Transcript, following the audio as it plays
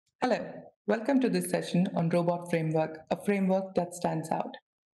Hello, welcome to this session on Robot Framework, a framework that stands out.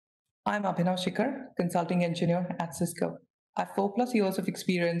 I'm Abhinav Shikhar, consulting engineer at Cisco. I have 4+ years of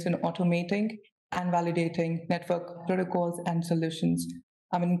experience in automating and validating network protocols and solutions.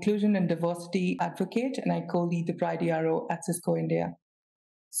 I'm an inclusion and diversity advocate, and I co-lead the Pride ERO at Cisco India.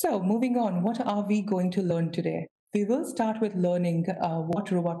 So, moving on, what are we going to learn today? We will start with learning what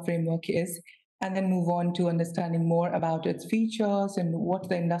Robot Framework is, and then move on to understanding more about its features and what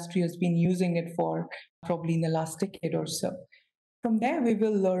the industry has been using it for, probably in the last decade or so. From there, we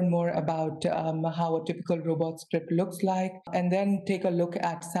will learn more about how a typical robot script looks like, and then take a look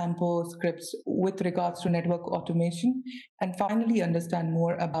at sample scripts with regards to network automation, and finally understand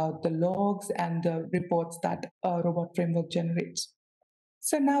more about the logs and the reports that a robot framework generates.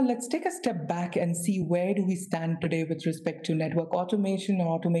 So now let's take a step back and see where do we stand today with respect to network automation or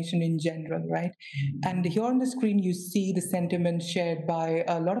automation in general, right? And here on the screen, you see the sentiment shared by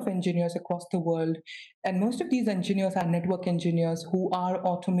a lot of engineers across the world. And most of these engineers are network engineers who are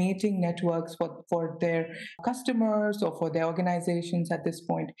automating networks for their customers or for their organizations at this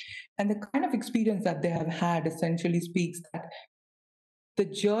point. And the kind of experience that they have had essentially speaks that the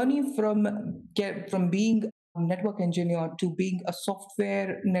journey from being a network engineer to being a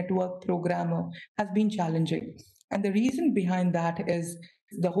software network programmer has been challenging. And the reason behind that is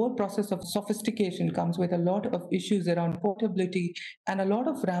the whole process of sophistication comes with a lot of issues around portability and a lot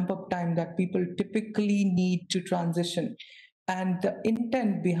of ramp up time that people typically need to transition. And the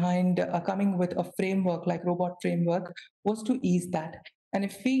intent behind coming with a framework like Robot Framework was to ease that. And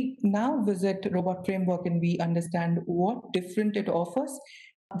if we now visit Robot Framework and we understand what different it offers,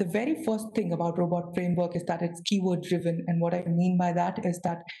 the very first thing about Robot Framework is that it's keyword driven. And what I mean by that is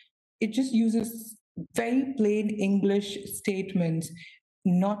that it just uses very plain English statements,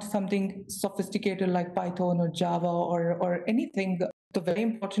 not something sophisticated like Python or Java or anything. The very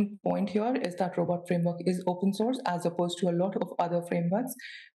important point here is that Robot Framework is open source as opposed to a lot of other frameworks,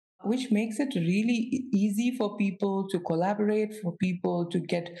 which makes it really easy for people to collaborate, for people to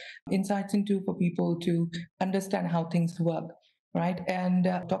get insights into, for people to understand how things work. Right. And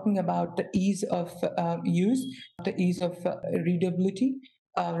talking about the ease of use, the ease of readability,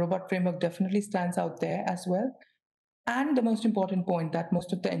 Robot Framework definitely stands out there as well. And the most important point that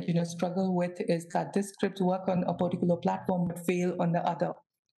most of the engineers struggle with is that these scripts work on a particular platform but fail on the other,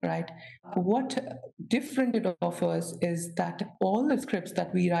 right? What different it offers is that all the scripts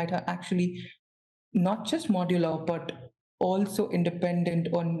that we write are actually not just modular, but also independent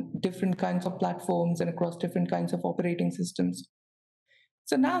on different kinds of platforms and across different kinds of operating systems.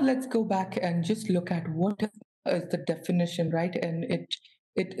 So now let's go back and just look at what is the definition, right? And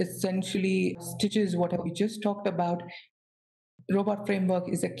it essentially stitches what we just talked about. Robot Framework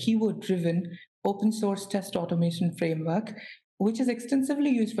is a keyword driven open source test automation framework, which is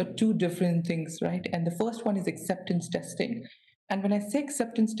extensively used for two different things, right? And the first one is acceptance testing. And when I say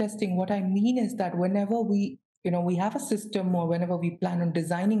acceptance testing, what I mean is that whenever we have a system or whenever we plan on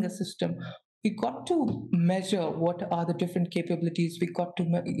designing a system, we got to measure what are the different capabilities. We got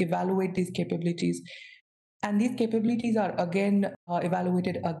to evaluate these capabilities. And these capabilities are again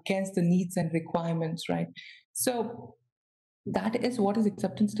evaluated against the needs and requirements, right? So that is what is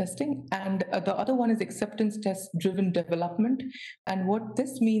acceptance testing. And the other one is acceptance test driven development. And what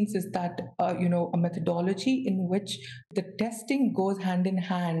this means is that, a methodology in which the testing goes hand in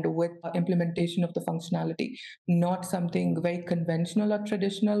hand with implementation of the functionality, not something very conventional or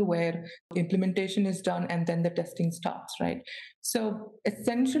traditional where implementation is done and then the testing starts, right? So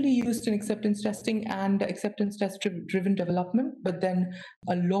essentially used in acceptance testing and acceptance test driven development, but then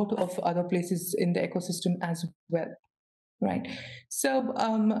a lot of other places in the ecosystem as well. Right. So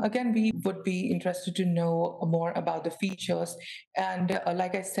again, we would be interested to know more about the features. And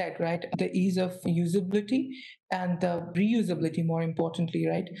like I said, right, the ease of usability and the reusability, more importantly,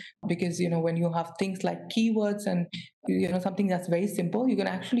 right? Because, when you have things like keywords and, something that's very simple, you can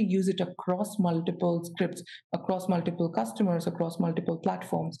actually use it across multiple scripts, across multiple customers, across multiple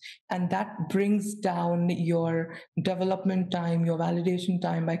platforms. And that brings down your development time, your validation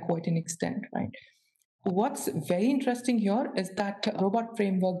time by quite an extent, right? What's very interesting here is that Robot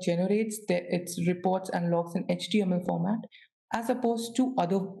Framework generates its reports and logs in HTML format, as opposed to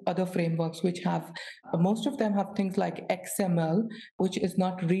other frameworks, which have most of them have things like XML, which is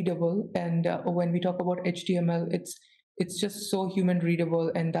not readable. And when we talk about HTML, it's just so human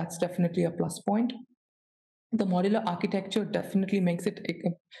readable, and that's definitely a plus point. The modular architecture definitely makes it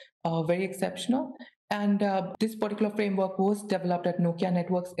very exceptional. And this particular framework was developed at Nokia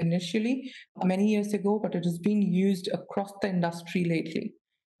Networks initially many years ago, but it is being used across the industry lately,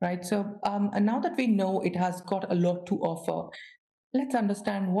 right? So, and now that we know it has got a lot to offer, let's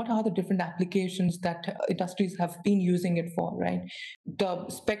understand what are the different applications that industries have been using it for, right? The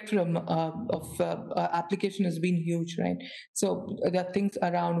spectrum of application has been huge, right? So there are things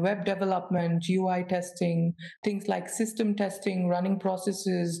around web development, GUI testing, things like system testing, running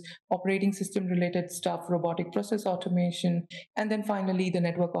processes, operating system related stuff, robotic process automation, and then finally the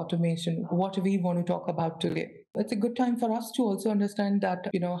network automation, what we want to talk about today. It's a good time for us to also understand that,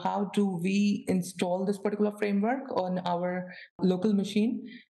 how do we install this particular framework on our local machine.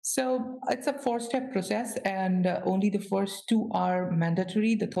 So it's a four-step process, and only the first two are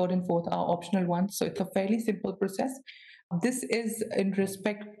mandatory. The third and fourth are optional ones. So it's a fairly simple process. This is in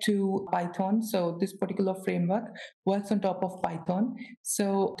respect to Python. So this particular framework works on top of Python.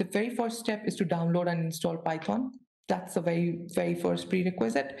 So the very first step is to download and install Python. That's the very, very first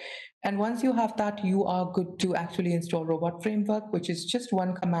prerequisite. And once you have that, you are good to actually install Robot Framework, which is just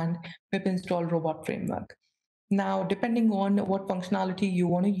one command, pip install Robot Framework. Now, depending on what functionality you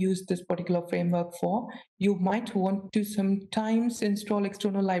want to use this particular framework for, you might want to sometimes install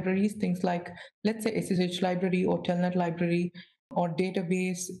external libraries, things like, let's say, SSH library or Telnet library or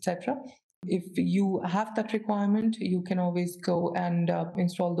database, etc. If you have that requirement, you can always go and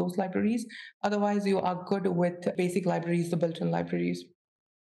install those libraries. Otherwise, you are good with basic libraries, the built-in libraries.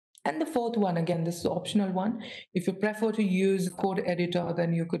 And the fourth one, again, this is optional one. If you prefer to use code editor,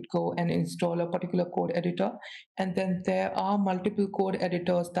 then you could go and install a particular code editor. And then there are multiple code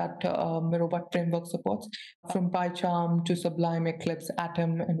editors that Robot Framework supports, from PyCharm to Sublime, Eclipse,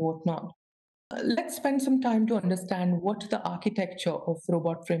 Atom, and whatnot. Let's spend some time to understand what the architecture of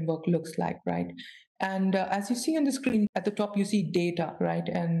Robot Framework looks like, right? And as you see on the screen at the top, you see data, right?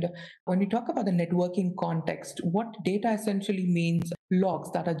 And when we talk about the networking context, what data essentially means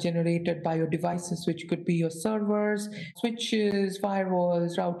logs that are generated by your devices, which could be your servers, switches,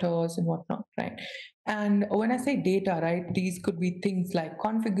 firewalls, routers, and whatnot, right? And when I say data, right, these could be things like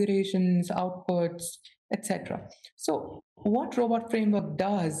configurations, outputs, etc. So what Robot Framework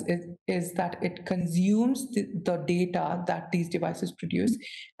does is that it consumes the data that these devices produce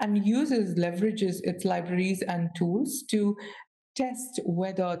and leverages its libraries and tools to test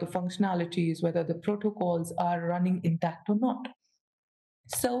whether the functionalities, whether the protocols are running intact or not.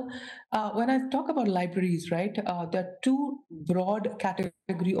 So when I talk about libraries, right, there are two broad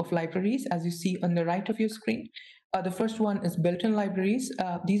category of libraries, as you see on the right of your screen. The first one is built-in libraries.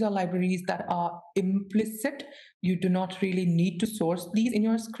 These are libraries that are implicit. You do not really need to source these in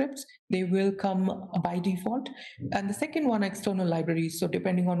your scripts. They will come by default. And the second one, external libraries. So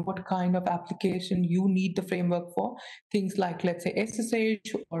depending on what kind of application you need the framework for, things like, let's say,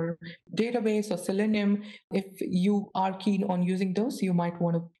 SSH or database or Selenium, if you are keen on using those, you might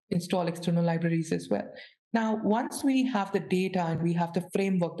want to install external libraries as well. Now, once we have the data and we have the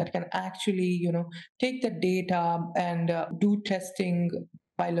framework that can actually, take the data and do testing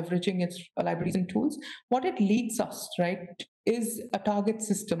by leveraging its libraries and tools, what it leads us, right, is a target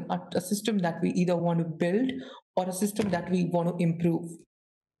system, a system that we either want to build or a system that we want to improve.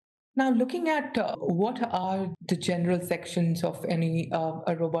 Now, looking at what are the general sections of any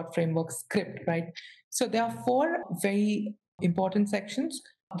a robot framework script, right? So there are four very important sections.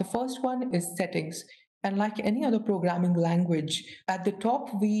 The first one is settings. And like any other programming language, at the top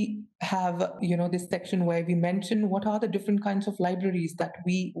we have, this section where we mention what are the different kinds of libraries that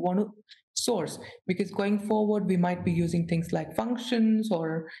we want to source. Because going forward, we might be using things like functions,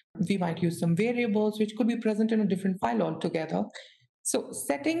 or we might use some variables, which could be present in a different file altogether. So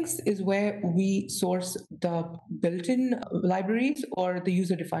settings is where we source the built-in libraries or the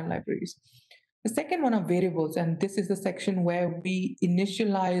user-defined libraries. The second one are variables, and this is the section where we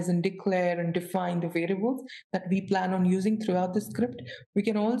initialize and declare and define the variables that we plan on using throughout the script. We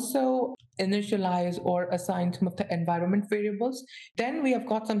can also initialize or assign some of the environment variables. Then we have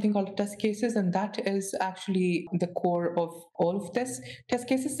got something called test cases, and that is actually the core of all of this. Test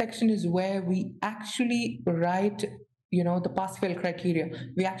cases section is where we actually write the pass fail criteria.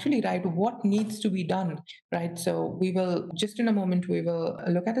 We actually write what needs to be done, right? So we will just in a moment we will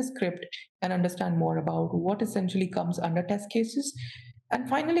look at the script and understand more about what essentially comes under test cases. And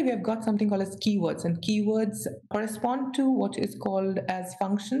finally, we have got something called as keywords, and keywords correspond to what is called as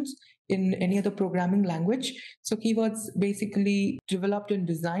functions in any other programming language. So keywords basically developed and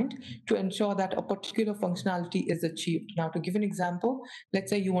designed to ensure that a particular functionality is achieved. Now, to give an example, let's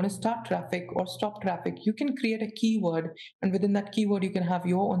say you want to start traffic or stop traffic, you can create a keyword, and within that keyword, you can have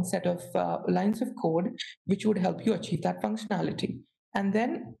your own set of lines of code which would help you achieve that functionality. And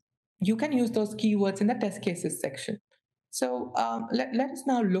then you can use those keywords in the test cases section. So let us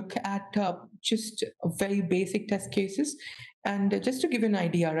now look at just very basic test cases. And just to give you an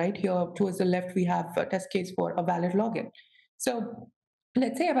idea, right here towards the left, we have a test case for a valid login. So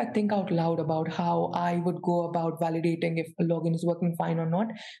let's say if I think out loud about how I would go about validating if a login is working fine or not,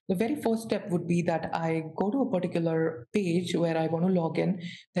 the very first step would be that I go to a particular page where I want to log in,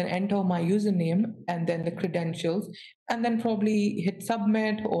 then enter my username and then the credentials, and then probably hit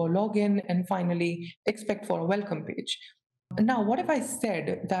submit or login, and finally expect for a welcome page. Now, what if I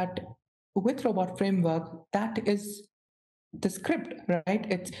said that with Robot Framework, that is the script, right?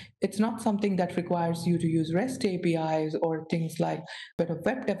 It's not something that requires you to use REST APIs or things like bit of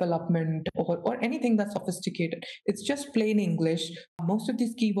web development or anything that's sophisticated. It's just plain English. Most of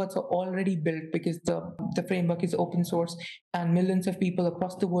these keywords are already built because the framework is open source and millions of people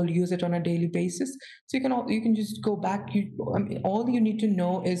across the world use it on a daily basis. So you can just go back. I mean, all you need to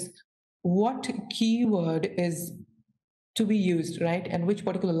know is what keyword is to be used, right? And which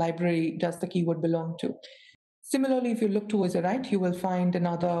particular library does the keyword belong to. Similarly, if you look towards the right, you will find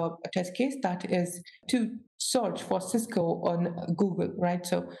another test case that is to search for Cisco on Google, right?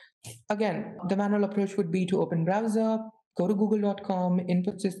 So again, the manual approach would be to open browser, go to google.com,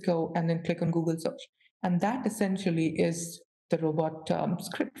 input Cisco, and then click on Google search. And that essentially is the robot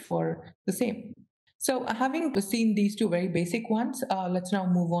script for the same. So, having seen these two very basic ones, let's now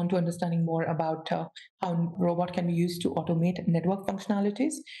move on to understanding more about how robot can be used to automate network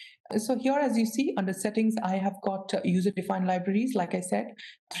functionalities. So here, as you see, under settings, I have got user-defined libraries, like I said,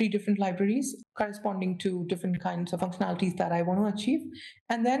 three different libraries corresponding to different kinds of functionalities that I want to achieve.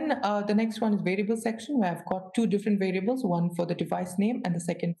 And then the next one is variable section, where I've got two different variables, one for the device name and the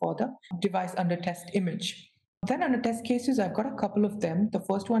second for the device under test image. Then under test cases, I've got a couple of them. The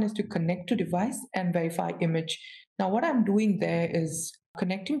first one is to connect to device and verify image. Now, what I'm doing there is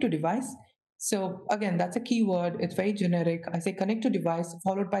connecting to device. So again, that's a keyword. It's very generic. I say connect to device,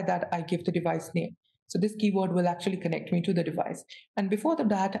 followed by that, I give the device name. So this keyword will actually connect me to the device. And before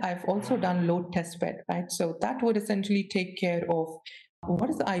that, I've also done load testbed, right? So that would essentially take care of what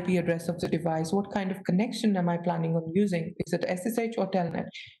is the IP address of the device? What kind of connection am I planning on using? Is it SSH or Telnet?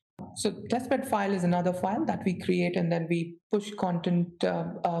 So testbed file is another file that we create, and then we push content,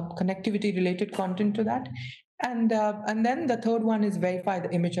 connectivity related content to that. And then the third one is verify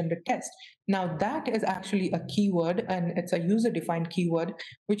the image under test. Now that is actually a keyword, and it's a user defined keyword,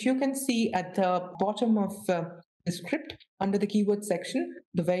 which you can see at the bottom of the script under the keyword section.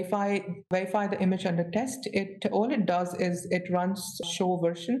 The verify the image under test. It all it does is it runs show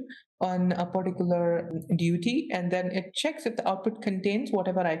version on a particular duty, and then it checks if the output contains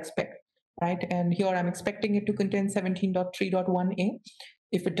whatever I expect, right? And here I'm expecting it to contain 17.3.1a.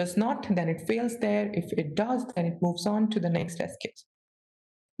 If it does not, then it fails there. If it does, then it moves on to the next test case.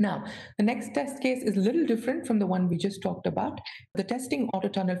 Now, the next test case is a little different from the one we just talked about, the testing auto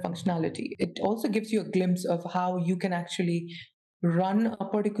tunnel functionality. It also gives you a glimpse of how you can actually run a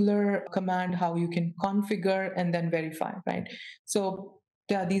particular command, how you can configure and then verify, right? So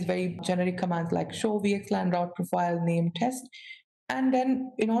there are these very generic commands like show VXLAN route profile name test. And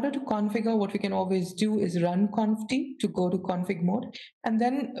then in order to configure, what we can always do is run conft to go to config mode and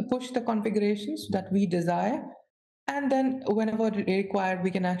then push the configurations that we desire. And then whenever required,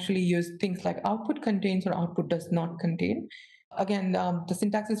 we can actually use things like output contains or output does not contain. Again, the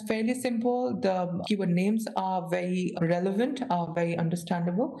syntax is fairly simple. The keyword names are very relevant, are very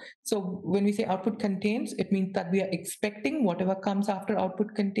understandable. So when we say output contains, it means that we are expecting whatever comes after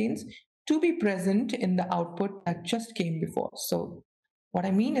output contains to be present in the output that just came before. So what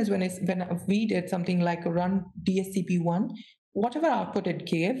I mean is when we did something like run DSCP1, whatever output it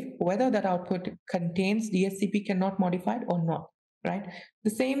gave, whether that output contains DSCP cannot modify it or not, right? The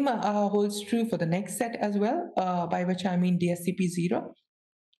same holds true for the next set as well, by which I mean DSCP0.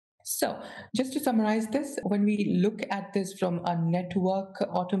 So, just to summarize this, when we look at this from a network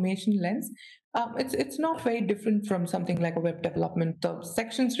automation lens, it's not very different from something like a web development. The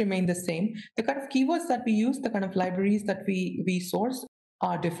sections remain the same. The kind of keywords that we use, the kind of libraries that we source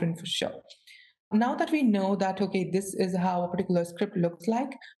are different for sure. Now that we know that, okay, this is how a particular script looks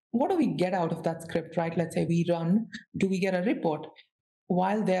like, what do we get out of that script, right? Let's say we run, do we get a report?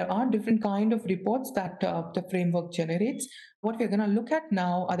 While there are different kind of reports that the framework generates, what we're going to look at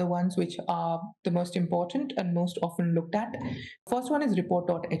now are the ones which are the most important and most often looked at. First one is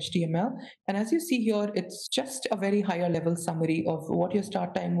report.html. And as you see here, it's just a very higher level summary of what your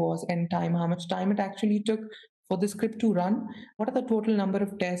start time was, end time, how much time it actually took for the script to run, what are the total number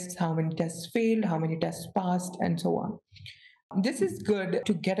of tests, how many tests failed, how many tests passed, and so on. This is good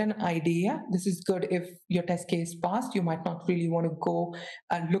to get an idea. This is good if your test case passed. You might not really want to go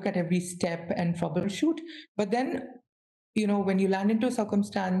and look at every step and troubleshoot. But then, when you land into a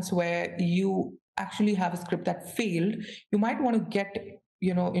circumstance where you actually have a script that failed, you might want to get,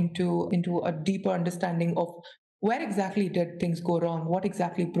 into a deeper understanding of where exactly did things go wrong? What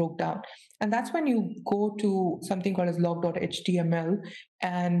exactly broke down? And that's when you go to something called as log.html,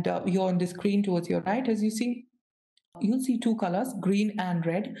 and you're on the screen towards your right, as you see. You'll see two colors, green and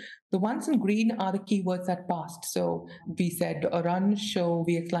red. The ones in green are the keywords that passed. So we said run show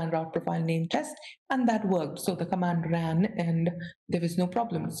VXLAN route profile name test, and that worked. So the command ran and there was no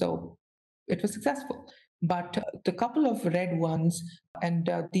problem. So it was successful. But the couple of red ones, and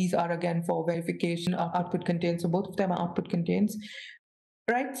these are again for verification, output contains, so both of them are output contains.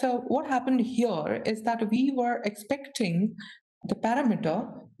 Right. So what happened here is that we were expecting the parameter,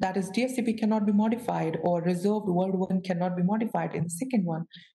 that is DSCP cannot be modified or reserved word one cannot be modified in the second one,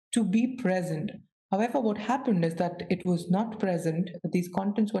 to be present. However, what happened is that it was not present, these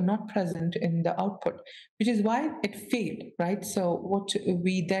contents were not present in the output, which is why it failed, right? So what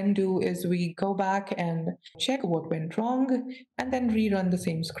we then do is we go back and check what went wrong and then rerun the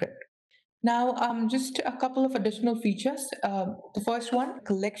same script. Now, just a couple of additional features. The first one,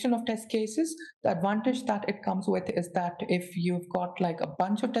 collection of test cases. The advantage that it comes with is that if you've got like a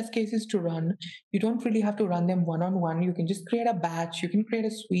bunch of test cases to run, you don't really have to run them one on one. You can just create a batch, you can create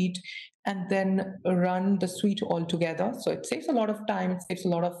a suite, and then run the suite all together. So it saves a lot of time, it saves a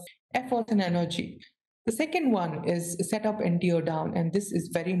lot of effort and energy. The second one is set up and tear down, and this is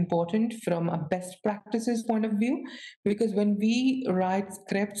very important from a best practices point of view, because when we write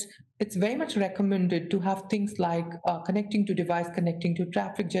scripts, it's very much recommended to have things like connecting to device, connecting to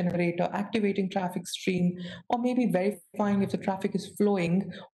traffic generator, activating traffic stream, or maybe verifying if the traffic is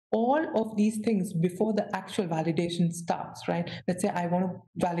flowing. All of these things before the actual validation starts, right? Let's say I want to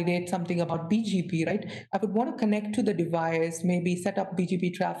validate something about BGP, right? I would want to connect to the device, maybe set up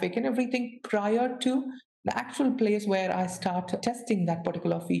BGP traffic and everything prior to the actual place where I start testing that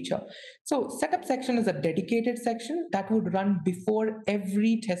particular feature. So setup section is a dedicated section that would run before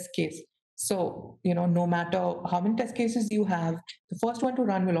every test case. So, no matter how many test cases you have, the first one to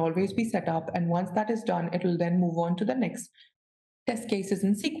run will always be set up. And once that is done, it will then move on to the next test cases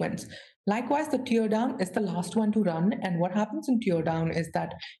in sequence. Likewise, the tear down is the last one to run. And what happens in tear down is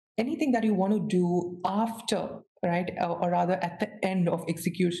that anything that you want to do after, right, or rather at the end of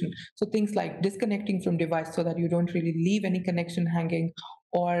execution. So things like disconnecting from device so that you don't really leave any connection hanging,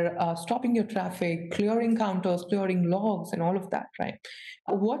 or stopping your traffic, clearing counters, clearing logs, and all of that, right?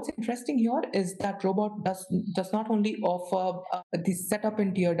 What's interesting here is that robot does not only offer the setup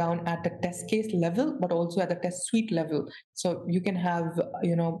and tear down at the test case level, but also at the test suite level. So you can have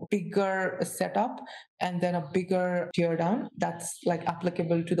bigger setup and then a bigger tear down that's like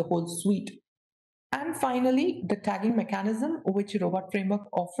applicable to the whole suite. And finally, the tagging mechanism which Robot Framework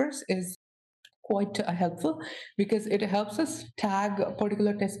offers is quite helpful, because it helps us tag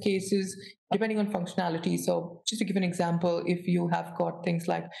particular test cases depending on functionality. So just to give an example, if you have got things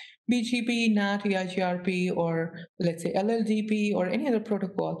like BGP, NAT, EIGRP, or let's say LLDP or any other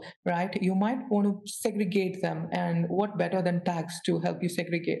protocol, right, you might want to segregate them. And what better than tags to help you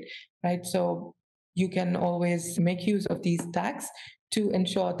segregate, right? So you can always make use of these tags to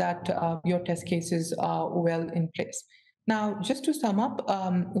ensure that your test cases are well in place. Now, just to sum up,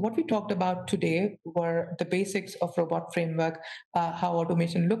 what we talked about today were the basics of Robot Framework, how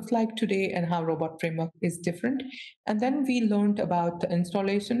automation looks like today, and how Robot Framework is different. And then we learned about the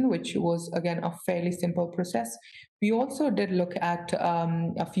installation, which was, again, a fairly simple process. We also did look at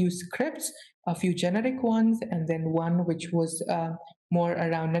a few scripts, a few generic ones, and then one which was more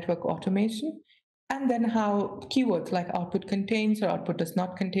around network automation. And then how keywords like output contains or output does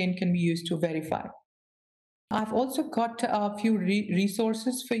not contain can be used to verify. I've also got a few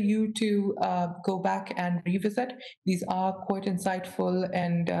resources for you to go back and revisit. These are quite insightful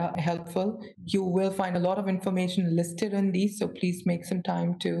and helpful. You will find a lot of information listed in these, so please make some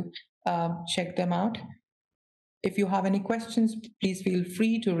time to check them out. If you have any questions, please feel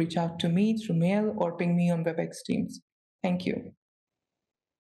free to reach out to me through mail or ping me on WebEx Teams. Thank you.